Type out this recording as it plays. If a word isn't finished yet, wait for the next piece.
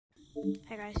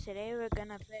Hey guys, today we're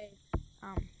gonna play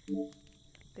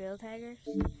Grill Tigers.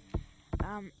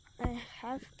 I've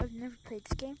never played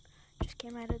this game. Just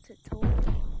came out of the toy.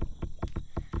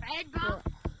 Red, bro.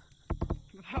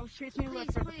 I was chasing you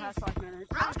for the past 5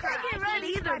 minutes. I was trying to get red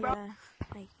either, bro. Yeah,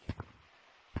 like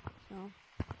so.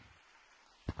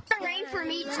 It's a rain for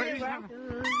me too,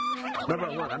 bro.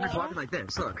 Bro, look, I'm just walking like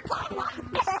this, look.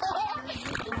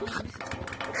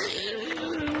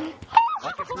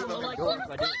 I could prove I'm going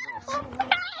if I didn't miss.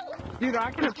 Dude,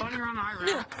 I can have fun around the high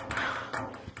ramp.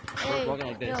 Hey, walking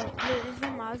like this. yo, is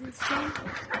there mods in this game?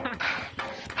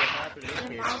 Is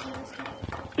there mods in this game?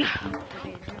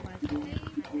 Okay, there's no mods in this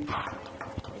game.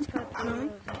 It's called Grill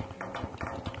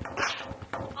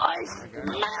Tigers. I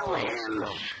smell him.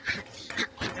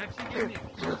 Actually, give me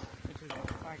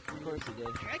Of course he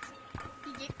did.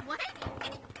 What?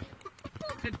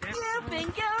 a Think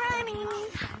you're running.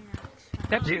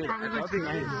 That's Dude, probably I'll like be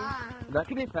honest. If that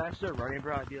could be faster running,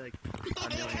 bro, I'd be like a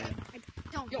million.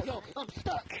 Don't. Yo, I'm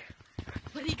stuck.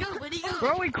 Where'd he go? Where'd he go?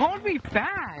 Bro, he called me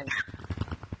fast.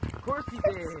 Of course he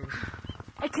did.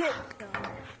 I can't.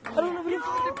 I don't know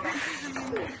what the pictures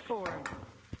in this for.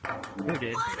 Who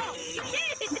did? I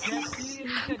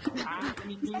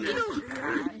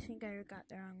think I got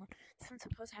the wrong one. This one's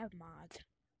supposed to have mods.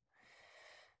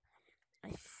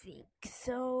 I think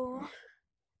so.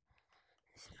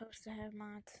 It's supposed to have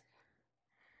mods.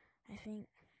 I think.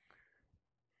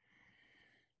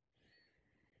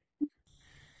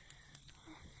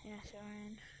 Yeah, so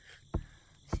in.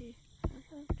 See.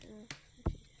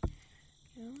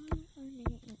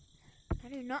 I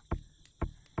do not.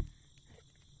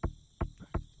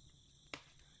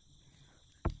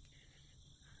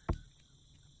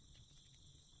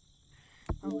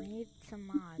 Oh, we need some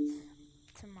mods.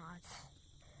 Some mods.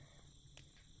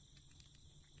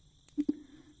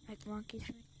 Like monkeys.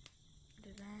 Do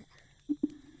that.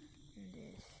 And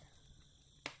this.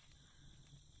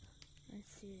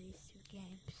 Let's see these two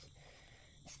games.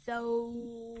 So,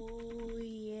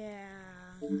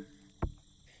 yeah.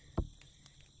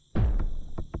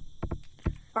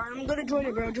 Alright, I'm gonna join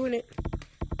it, bro. Join it.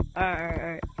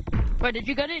 Alright. Wait, did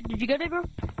you get it? Did you get it, bro?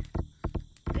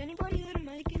 Is anybody got a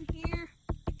mic in here?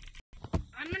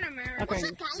 I'm in America. Okay.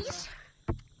 What's up, guys?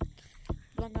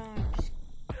 Long arms.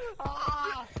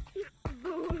 Ah.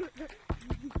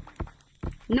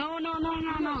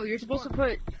 No. You're supposed to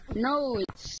put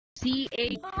it's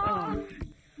C-H.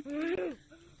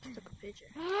 Just took a picture.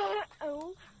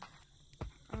 Oh.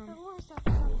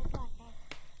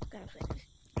 Gotta play this.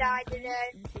 Died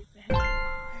today. And see if it has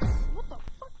mods. What the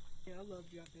fuck? Yeah, I love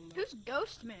dropping that. Who's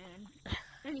Ghost Man?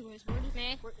 Anyways, where is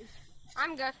me?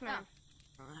 I'm Ghost Man.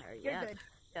 Oh, hurry You're up. good.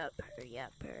 Hurry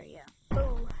up.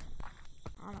 Oh.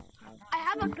 I I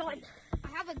have a gun. I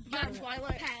have a gun,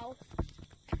 Twilight. Pal.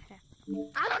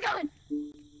 I have a gun.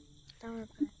 don't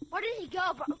play. Where did he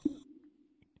go, bro?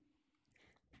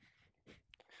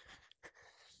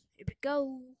 Here we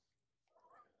go.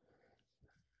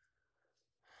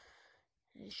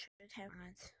 This should have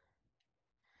mods.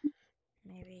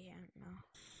 Maybe, I don't know.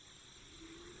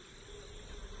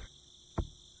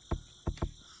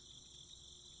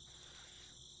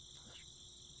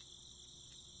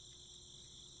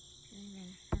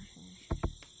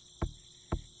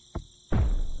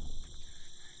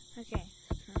 Okay,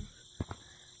 so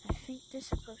I think there's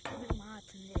supposed to be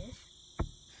mods in this.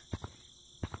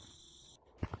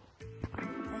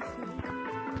 I think.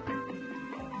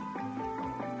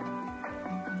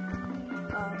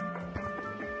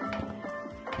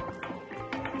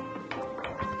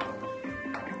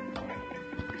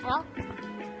 Well.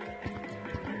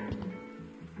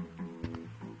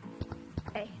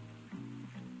 Hey.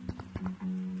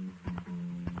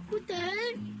 What the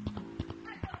heck?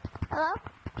 Hello?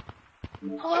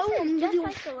 Hello, I'm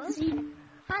just Fizzy.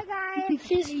 Hi guys. I'm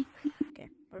Fizzy. Okay,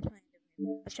 we're playing. I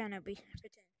was trying to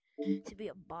pretend to be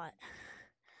a bot.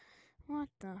 What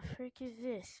the frick is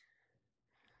this?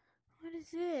 What is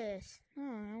this? No,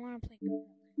 I want to play Gorilla.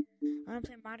 I want to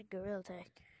play modded Gorilla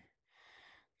Tech.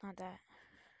 Not that.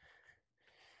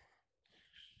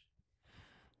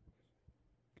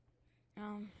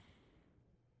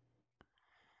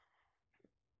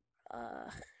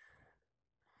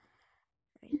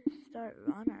 Restart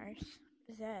runners.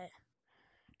 What is that?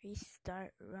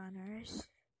 Restart runners.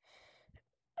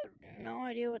 I have no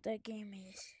idea what that game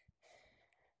is.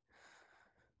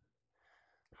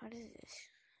 What is this?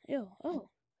 Ew, oh.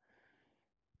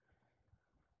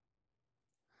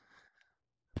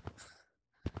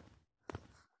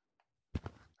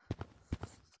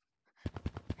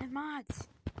 And mods.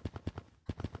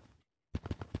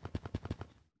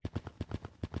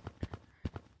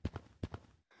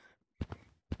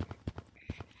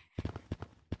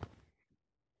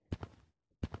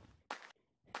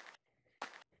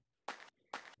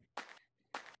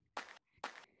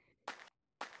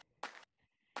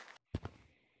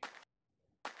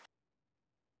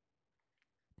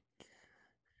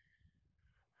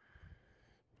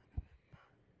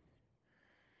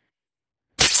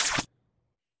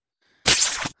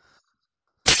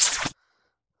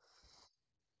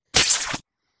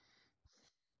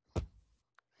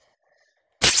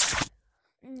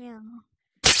 Yeah.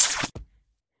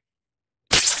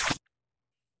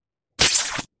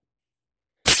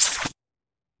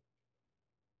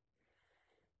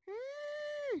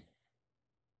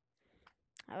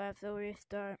 I have to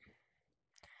restart.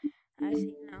 I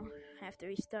see now. I have to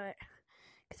restart.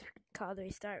 Because we're called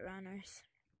restart runners.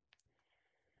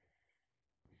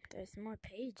 There's more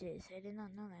pages. I did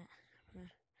not know that.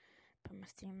 Put my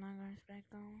Steam loggers back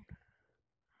on.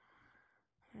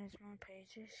 There's more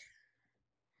pages.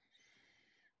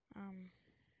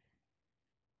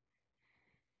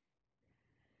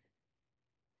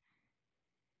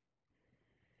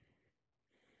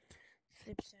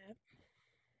 Zip zap.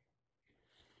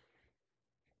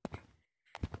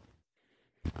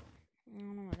 I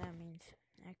don't know what that means.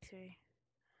 X-ray.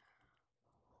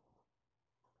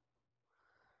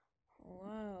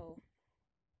 Whoa.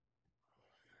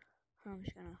 I'm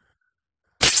just gonna.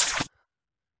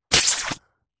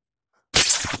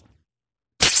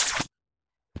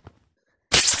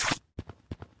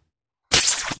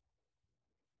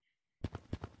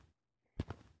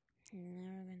 And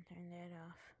now we're gonna turn that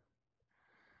off.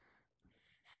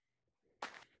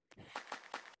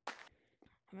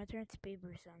 I'm gonna turn speed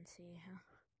boost on, see how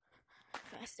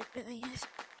fast it really is.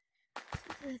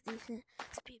 This is a decent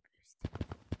speed boost.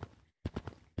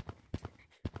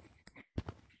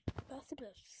 Fast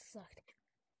boost sucked.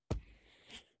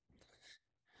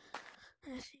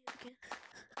 Let's see again.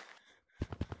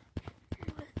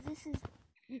 But this is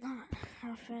not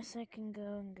how fast I can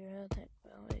go in Gorilla Tech.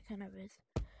 Well, it kind of is.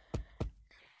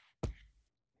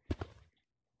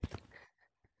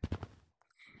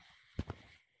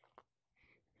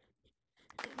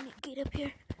 Get up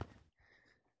here.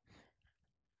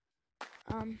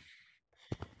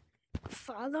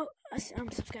 Follow us,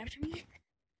 subscribe to me.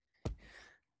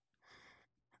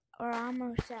 We're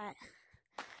almost at,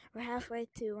 we're halfway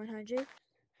to 100.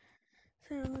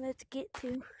 So let's get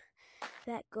to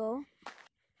that goal.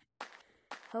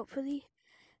 Hopefully,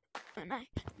 when I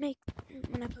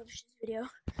publish this video,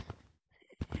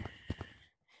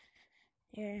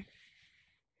 you're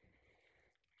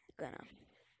gonna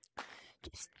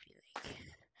just be like,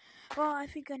 well, I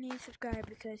think I need to subscribe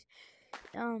because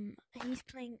he's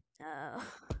playing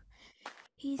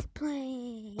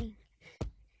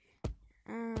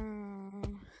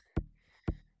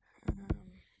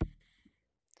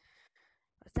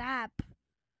what's up?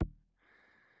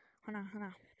 Hold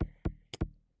on.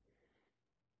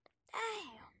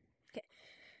 Okay.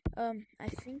 I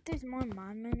think there's more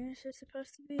mod menus there's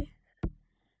supposed to be.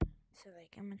 So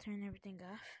like I'm gonna turn everything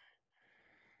off.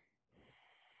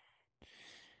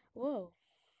 Whoa.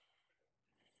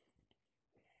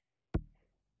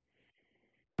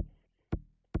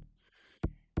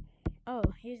 Oh,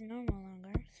 here's normal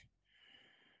longers.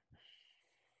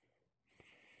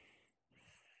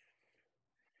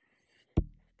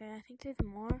 Okay, I think there's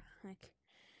more, like...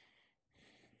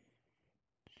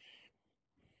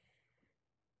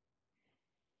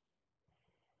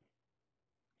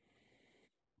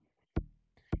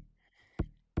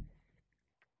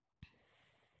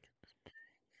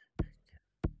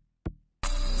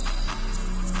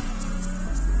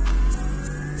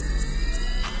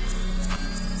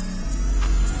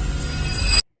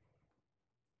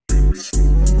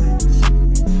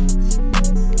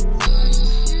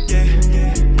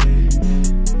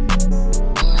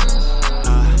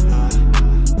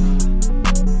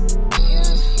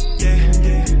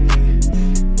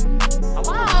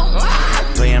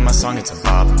 Song, it's a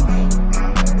bop.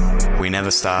 We never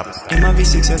stop. In my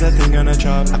V6, yeah, that thing gonna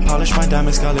drop. I polish my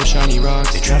diamonds, call it shiny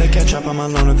rocks. They try to catch up, I'm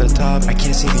alone at the top. I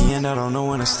can't see the end, I don't know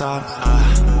when to stop.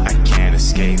 I can't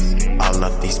escape. All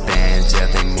of these bands, yeah,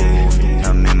 they move.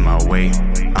 Come in my way.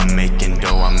 I'm making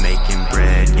dough, I'm making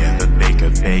bread. Yeah, the baker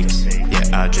bakes.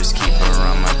 Yeah, I just keep her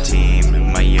on my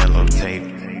team. My yellow tape.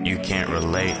 You can't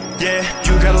relate. Yeah,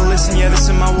 you gotta listen, yeah, this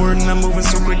is my word. And I'm moving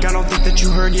so quick, I don't think that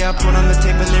you heard. Yeah, I put on the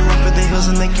tape and they run for the hills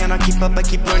and they cannot keep up. I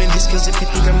keep learning these skills. If you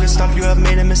think I'm gonna stop, you have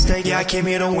made a mistake. Yeah, I came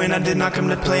here to win, I did not come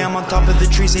to play. I'm on top of the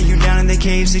trees, say you down in the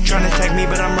caves. They trying to tag me,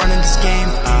 but I'm running this game.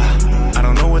 I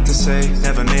don't know what to say.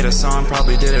 Never made a song,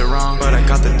 probably did it wrong, but I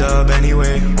got the dub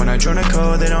anyway. When I join a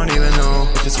code, they don't even know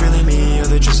if it's really me or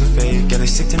they're just a fake. Yeah, they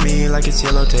stick to me like it's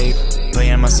yellow tape.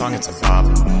 Playing my song, it's a bop.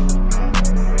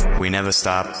 We never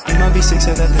stop. In my V6,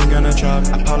 yeah, that thing gonna drop.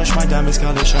 I polish my diamonds,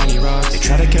 call it shiny rocks. They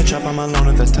try to catch up, I'm alone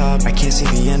at the top. I can't see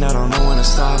the end, I don't know when to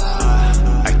stop.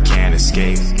 I can't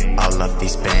escape. All of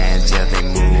these bands, yeah, they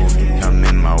move. Come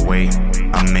in my way.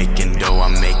 I'm making dough,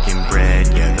 I'm making bread.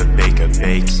 Yeah, the baker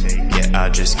bakes. Yeah, I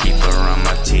just keep her on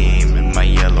my team. My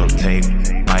yellow tape,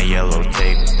 my yellow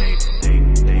tape.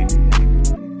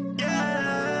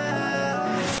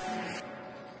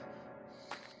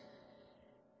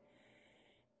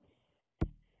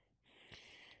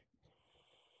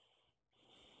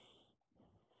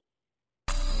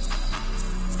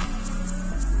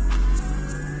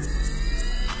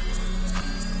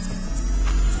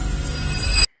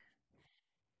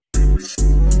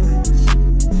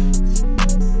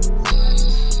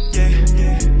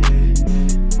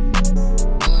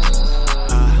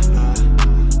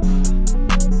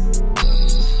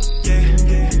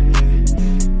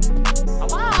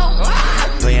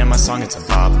 song, it's a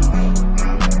bop.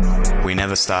 We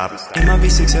never stop. In my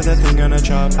V6, yeah, that thing gonna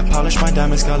drop. I polish my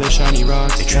diamonds, call it shiny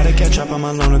rocks. They try to catch up, I'm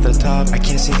alone at the top. I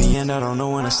can't see the end, I don't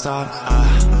know when to stop.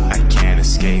 I can't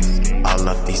escape. All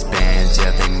of these bands,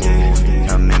 yeah, they move.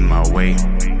 Come in my way.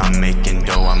 I'm making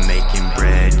dough, I'm making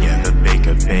bread. Yeah, the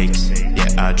baker bakes.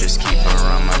 Yeah, I just keep her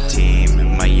on my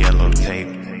team. My yellow tape.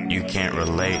 You can't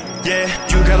relate. Yeah,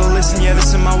 you gotta listen, yeah,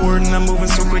 this is my word. And I'm moving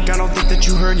so quick, I don't think that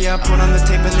you heard. Yeah, I put on the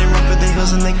tape and they run for the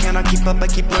hills and they cannot keep up. I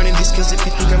keep learning these skills. If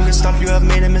you think I'm gonna stop, you have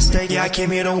made a mistake. Yeah, I came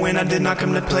here to win, I did not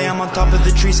come to play. I'm on top of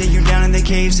the trees, yeah, you down in the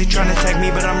caves. They tryna tag me,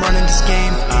 but I'm running this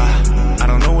game. I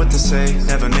don't know what to say.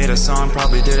 Never made a song,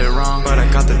 probably did it wrong, but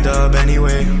I got the dub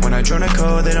anyway. When I join a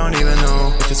code, they don't even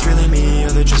know if it's really me or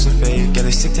they're just a fake. Yeah,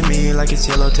 they stick to me like it's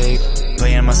yellow tape.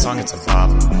 Playing my song, it's a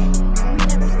bop.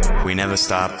 We never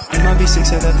stop. In my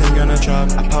V6, yeah, that thing gonna drop.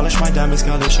 I polish my diamonds,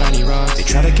 call it shiny rocks. They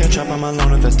try to catch up, I'm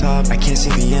alone at the top. I can't see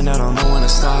the end, I don't know when to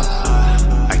stop.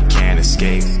 I can't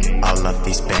escape. All of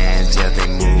these bands, yeah, they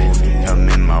move. Come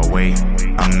in my way.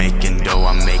 I'm making dough,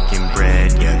 I'm making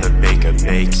bread. Yeah, the baker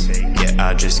bakes. Yeah,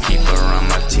 I just keep her on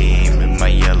my team. My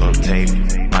yellow tape,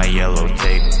 my yellow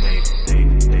tape.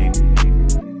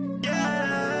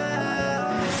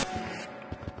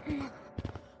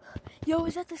 Yo,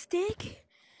 is that the stick?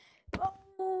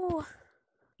 Oh.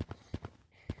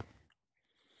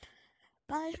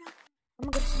 Bye. I'm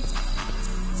gonna go see.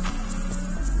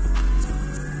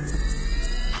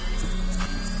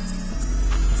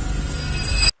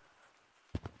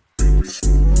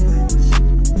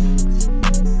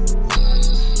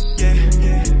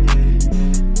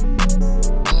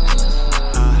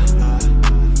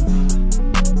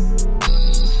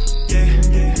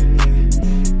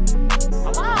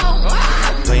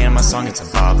 Playing my song, it's a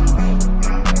bop.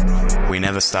 We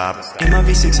never stop. In my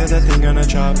V6, yeah, that thing gonna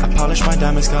drop. I polish my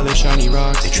diamonds, call it shiny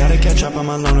rocks. They try to catch up, I'm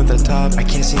alone at the top. I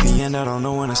can't see the end, I don't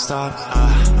know when to stop.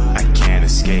 I can't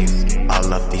escape.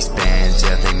 All of these bands,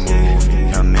 yeah, they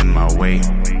move. Come in my way.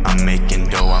 I'm making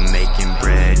dough, I'm making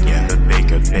bread. Yeah, the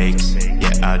baker bakes.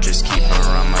 Yeah, I just keep her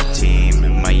on my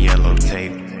team. My yellow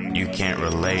tape. You can't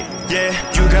relate. Yeah,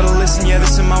 you gotta listen, yeah,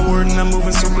 this is my word. And I'm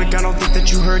moving so quick, I don't think that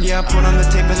you heard. Yeah, I put on the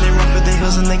tape and they run for the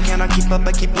hills and they cannot keep up.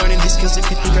 I keep learning these skills. If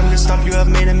you think I'm gonna stop, you have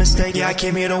made a mistake. Yeah, I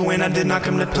came here to win, I did not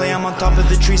come to play. I'm on top of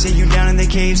the trees, yeah, you down in the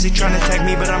caves. They tryna tag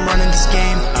me, but I'm running this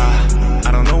game.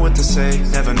 I don't know what to say.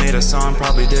 Never made a song,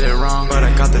 probably did it wrong, but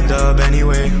I got the dub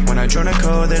anyway. When I join a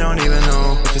code, they don't even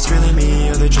know if it's really me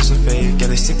or they're just a fake. Yeah,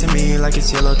 they stick to me like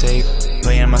it's yellow tape.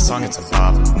 Playing my song, it's a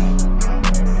bop.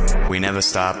 We never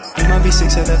stop. In my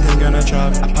V6, yeah, that thing gonna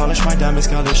drop. I polish my diamonds,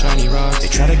 call it shiny rocks. They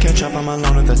try to catch up, I'm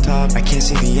alone at the top. I can't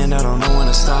see the end, I don't know when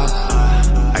to stop.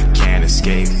 I can't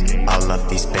escape. All of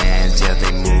these bands, yeah,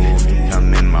 they move.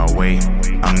 Come in my way.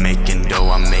 I'm making dough,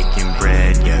 I'm making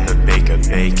bread. Yeah, the baker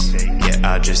bakes. Yeah,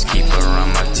 I just keep her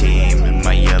on my team.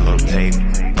 My yellow tape,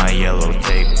 my yellow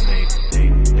tape.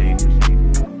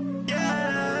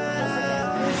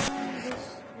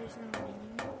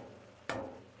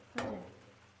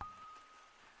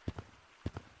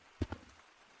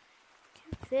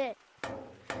 Fit.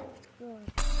 Oh.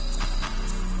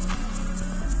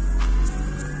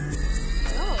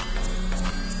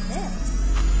 Yeah.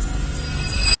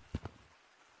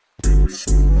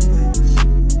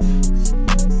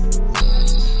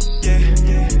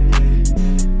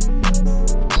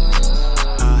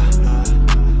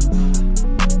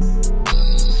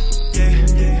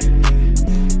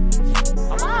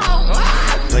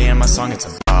 Playing my song, it's a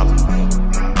bop.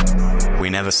 We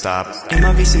never stop. In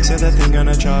my V6, yeah, that thing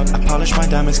gonna drop. I polish my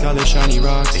diamonds, call it shiny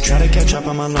rocks. They try to catch up,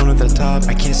 I'm alone at the top.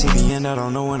 I can't see the end, I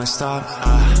don't know when to stop.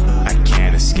 I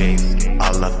can't escape.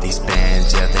 All of these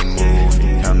bands, yeah, they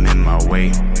move. Come in my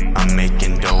way. I'm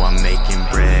making dough, I'm making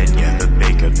bread. Yeah, the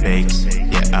baker bakes.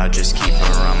 Yeah, I just keep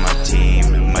her on my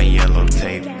team. My yellow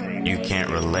tape. You can't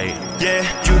relate. Yeah,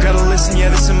 you gotta listen, yeah,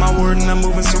 this is my word. And I'm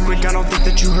moving so quick, I don't think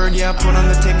that you heard. Yeah, I put on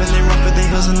the tape and they run for the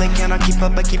hills and they cannot keep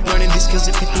up. I keep learning these skills.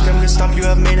 If you think I'm gonna stop, you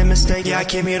have made a mistake. Yeah, I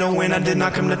came here to win, I did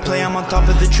not come to play. I'm on top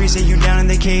of the trees, yeah, you down in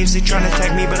the caves. They tryna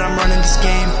tag me, but I'm running this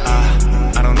game.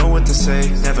 I don't know what to say.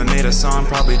 Never made a song,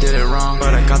 probably did it wrong,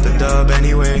 but I got the dub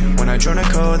anyway. When I join a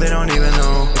code, they don't even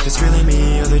know if it's really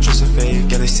me or they're just a fake.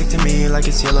 Yeah, they stick to me like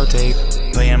it's yellow tape.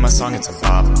 Playing my song, it's a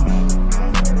bop.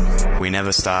 We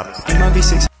never stop. In my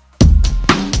V6.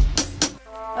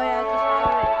 Oh yeah,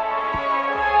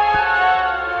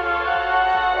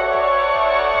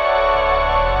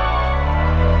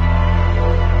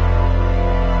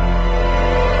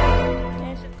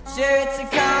 Sure, it's a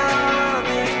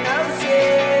common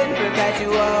notion,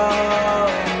 perpetual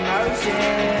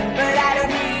emotion, but I don't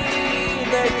need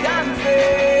the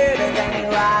comfort of any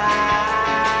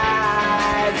lie.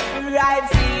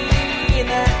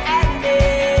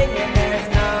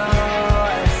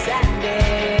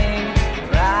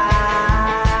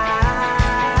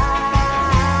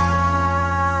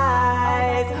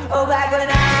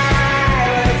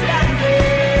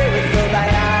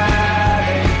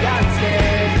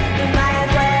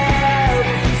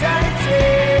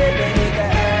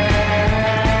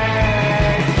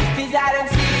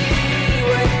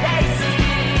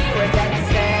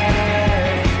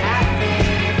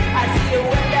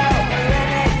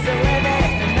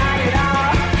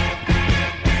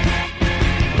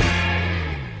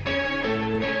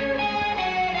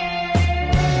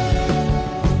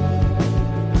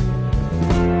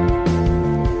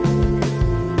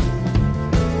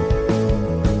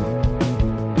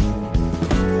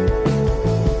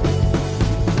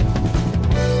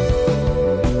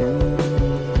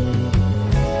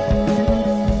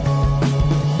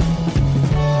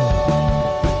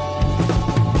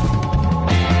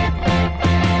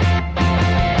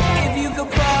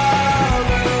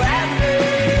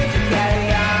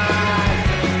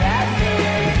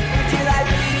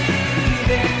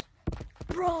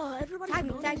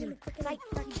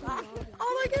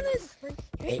 Oh my goodness!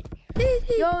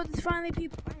 Yo, there's finally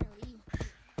people.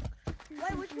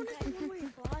 Wait, which one is the one where you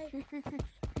fly?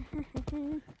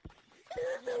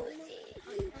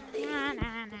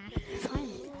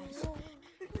 Finally, guys.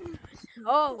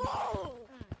 Oh.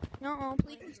 No,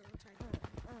 please.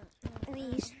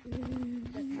 Please.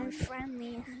 I'm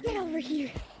friendly. Get over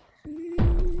here.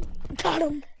 Got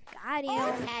him. Got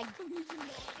him.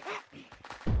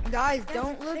 Guys,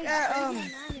 don't look at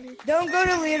don't go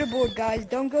to leaderboard, guys.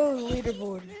 Don't go to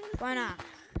leaderboard Why not?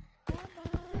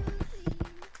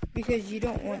 because you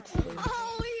don't want to.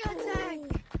 Oh, we got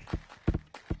tagged.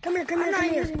 Come here.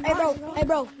 Hey,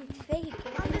 bro.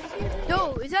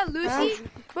 Yo, is that Lucy?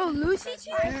 Bro, Lucy's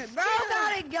here? Bro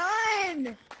got a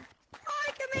gun. Oh,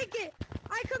 I can make it.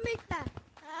 I can make that.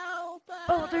 Help.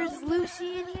 Oh, there's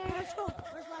Lucy in here? Let's go.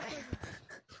 Where's my person?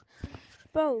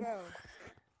 Bro, Bro,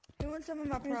 you want some of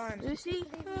my primes? Lucy?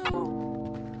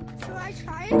 Should I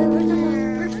try it?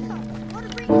 Where's the Want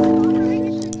to bring it? Want to bring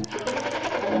it?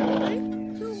 3,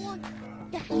 2, 1.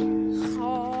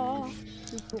 Oh.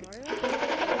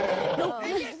 No,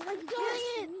 Dang it.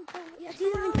 Yes,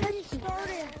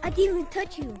 I didn't even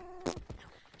touch you.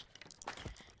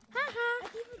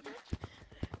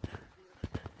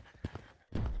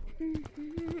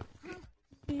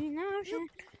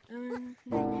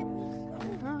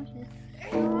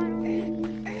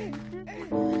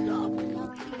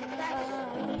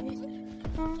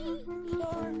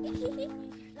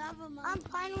 I'm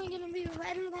finally gonna be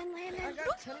better than Landon.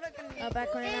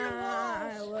 Back when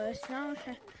I was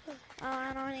younger,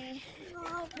 I don't need.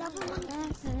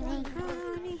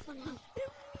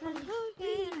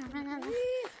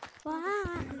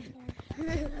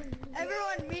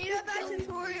 Everyone meet up at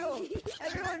tutorial.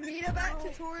 Everyone meet up at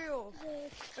tutorial.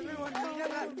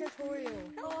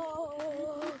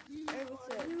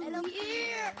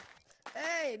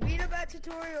 Hey, meet up at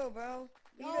tutorial, bro.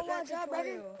 Meet up at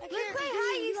tutorial. Let's play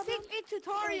hide and seek in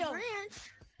tutorial.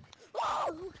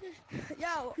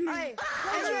 Yo, hey,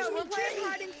 everyone, we're playing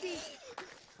hide and seek.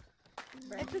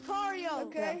 A tutorial,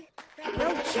 okay? No,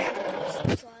 check.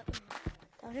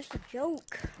 That was just a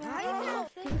joke. No.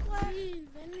 Let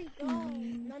me go.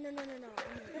 No.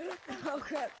 Oh,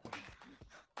 crap.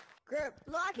 Grip.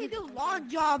 Look, I can do long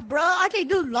jump, bro. I can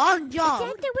do long jump.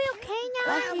 Isn't we okay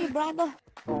now? Watch me, brother.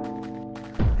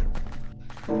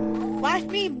 Watch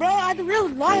me, bro. I do real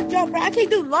long jump, bro. I can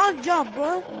do long jump,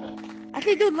 bro. I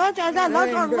can do long jump. I got long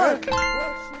jump. Look.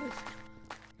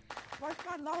 Watch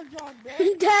my long jump, bro.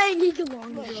 Dang, he can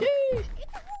long jump.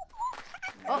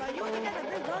 Oh, you want to get a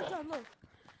big long jump, look.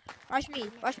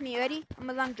 Watch me, ready? I'm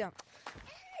a long jump.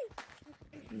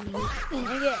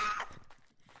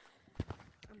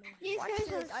 Watch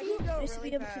this. I can go Used to be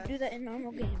really able fast. to do that in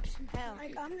normal games. Hell.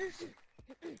 Like, I'm just...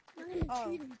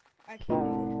 Oh, I can't do it.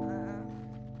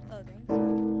 Oh, thanks.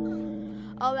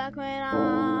 Oh, back when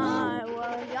I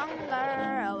was younger,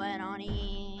 I went on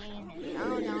in.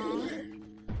 Oh, no.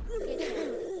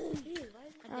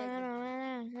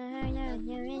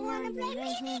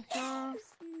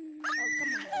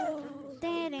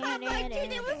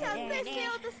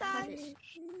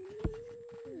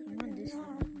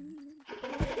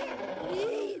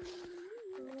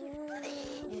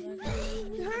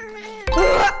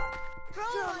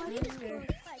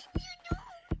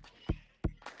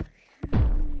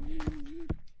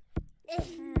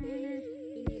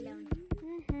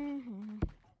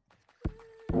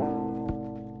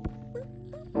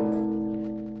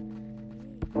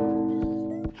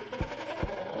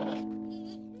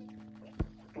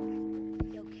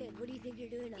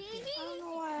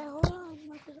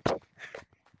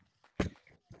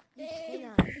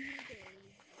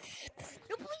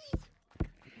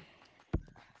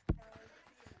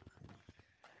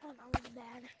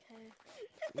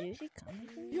 Is it coming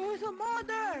from you? Yo, it's a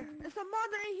mother! It's a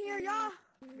mother in here, y'all!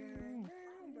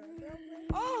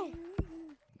 Oh!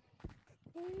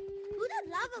 Who the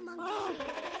lava monkey?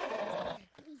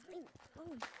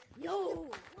 Yo!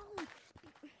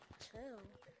 Chill.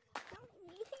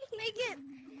 Make it!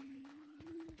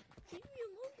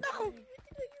 No!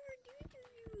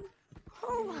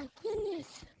 Oh my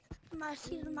goodness! My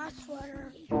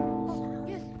sweater. Oh,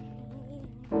 yes.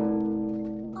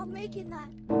 I'm making that.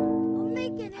 I'm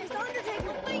making it. It's Undertaker.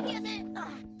 I'm making it.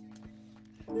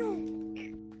 No.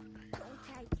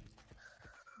 Okay.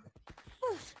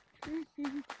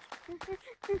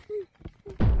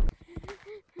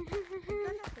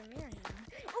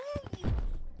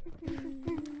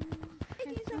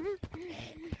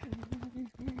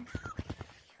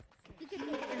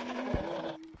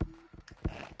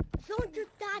 Don't you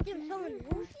die to someone,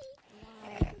 Lucy?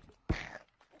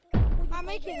 I'm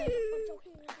making it.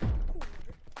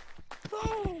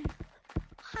 Boom!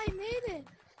 I made it.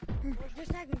 Just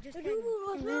a second, just a second.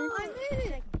 I made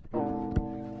it.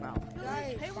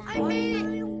 Guys, I made it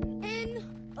in.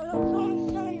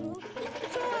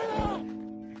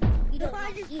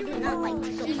 You do not like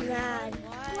to see that.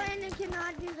 Landon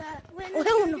cannot do that. Oh,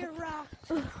 Landon, no. get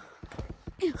rocked.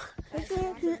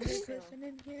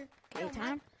 Okay,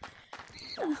 time.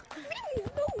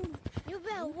 You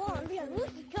better warn me.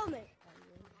 Lucy's coming.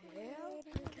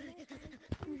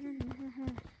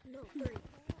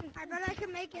 I bet I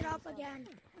can make it up again.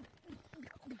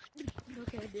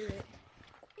 Okay, do it.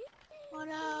 Oh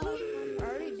no. I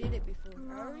already did it before.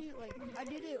 I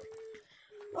did it.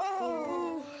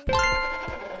 Oh.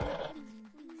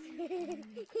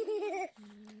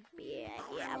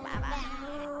 Yeah, baba.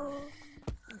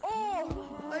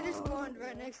 Oh! I just spawned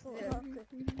right next to it.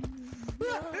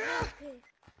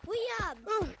 Liam.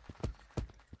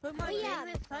 But my Liam.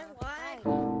 name is so wide.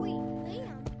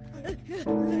 Liam.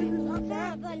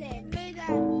 Made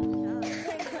that.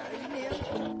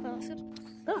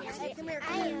 Hey, come here.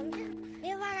 I am.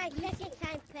 It was my second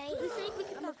time playing. You think we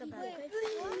can talk about it?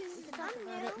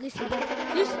 Listen.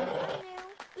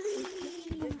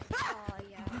 Oh,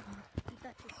 yeah.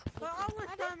 But always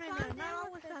coming in. Not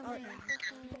always coming in.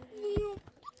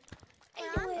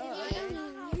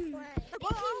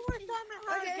 Well, always coming in.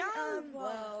 Okay,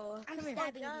 Whoa. I'm Come here.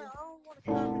 stabbing you.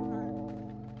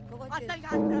 I think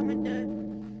I'm coming to.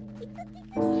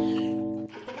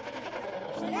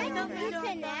 Should I go to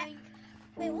that?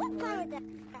 Wait, what part was that?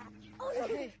 Oh, no.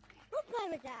 What part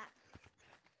was that?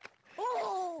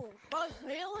 Oh! But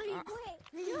really?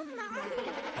 Wait, you're not.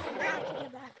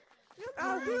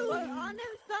 Oh, dude, I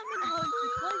never summoned one.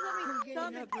 Please let me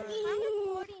summon her. I'm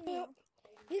recording you.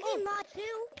 You get mod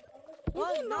too? You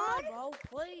get mod? Bro,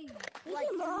 please. You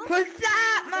get mod? What's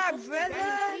that, my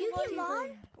brother? You get mod?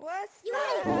 What's You that?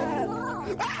 ain't mod.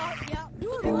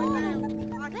 You a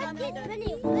mod. Let's get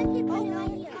Penny. Let's get Penny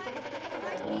right here.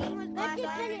 Let's get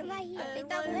Penny right here.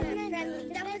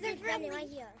 Let's get Penny right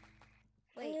here.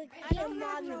 Wait, I don't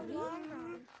mod you.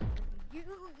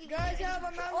 You guys have a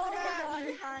mouse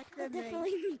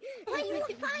Definitely me. Why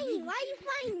you fighting? Why you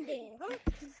fighting then?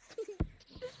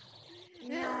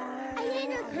 I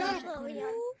ain't a trouble, yo.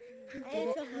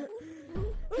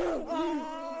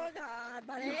 Oh, God,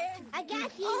 buddy. I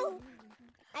got you.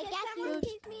 I got you.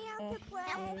 Teach me how to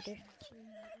play.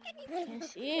 Can't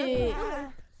see it.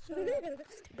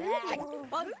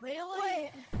 But really?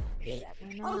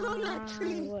 I'm on that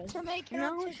tree to make it a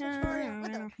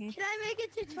tutorial. Should I make a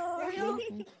tutorial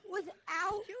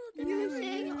without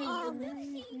using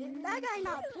that guy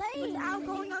not playing, without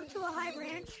going up to a high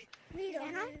branch?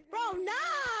 Bro,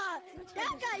 nah!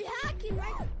 That guy hacking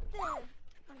right there.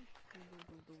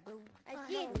 I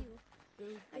did you.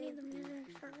 I need the music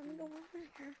to start. Let me go over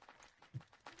here.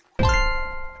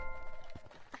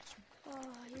 Oh,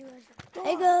 you guys are...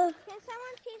 Hey, go. Can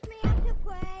someone teach me how to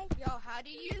play? Yo, how do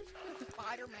you use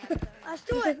Spider-Man? Let's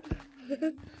do it.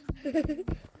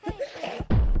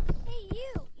 Hey,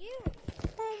 you.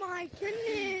 Oh my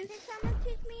goodness. Can someone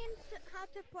teach me how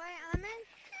to play? I'm in.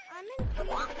 I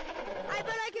bet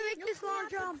I can make this long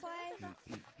jump.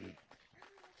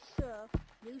 So,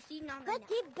 Lucy, not gonna. Let's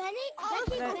get Benny. Let's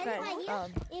get Benny right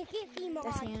here. And get Emo.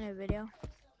 That's the end of the video.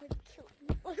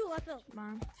 What's up?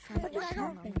 Mom, trying to get time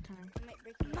all the time.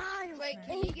 Mom, Wait,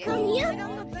 can you get come me? here.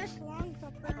 I'm the best long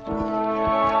jumper. Bro!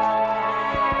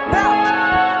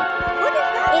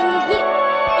 And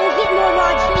you get more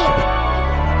mods.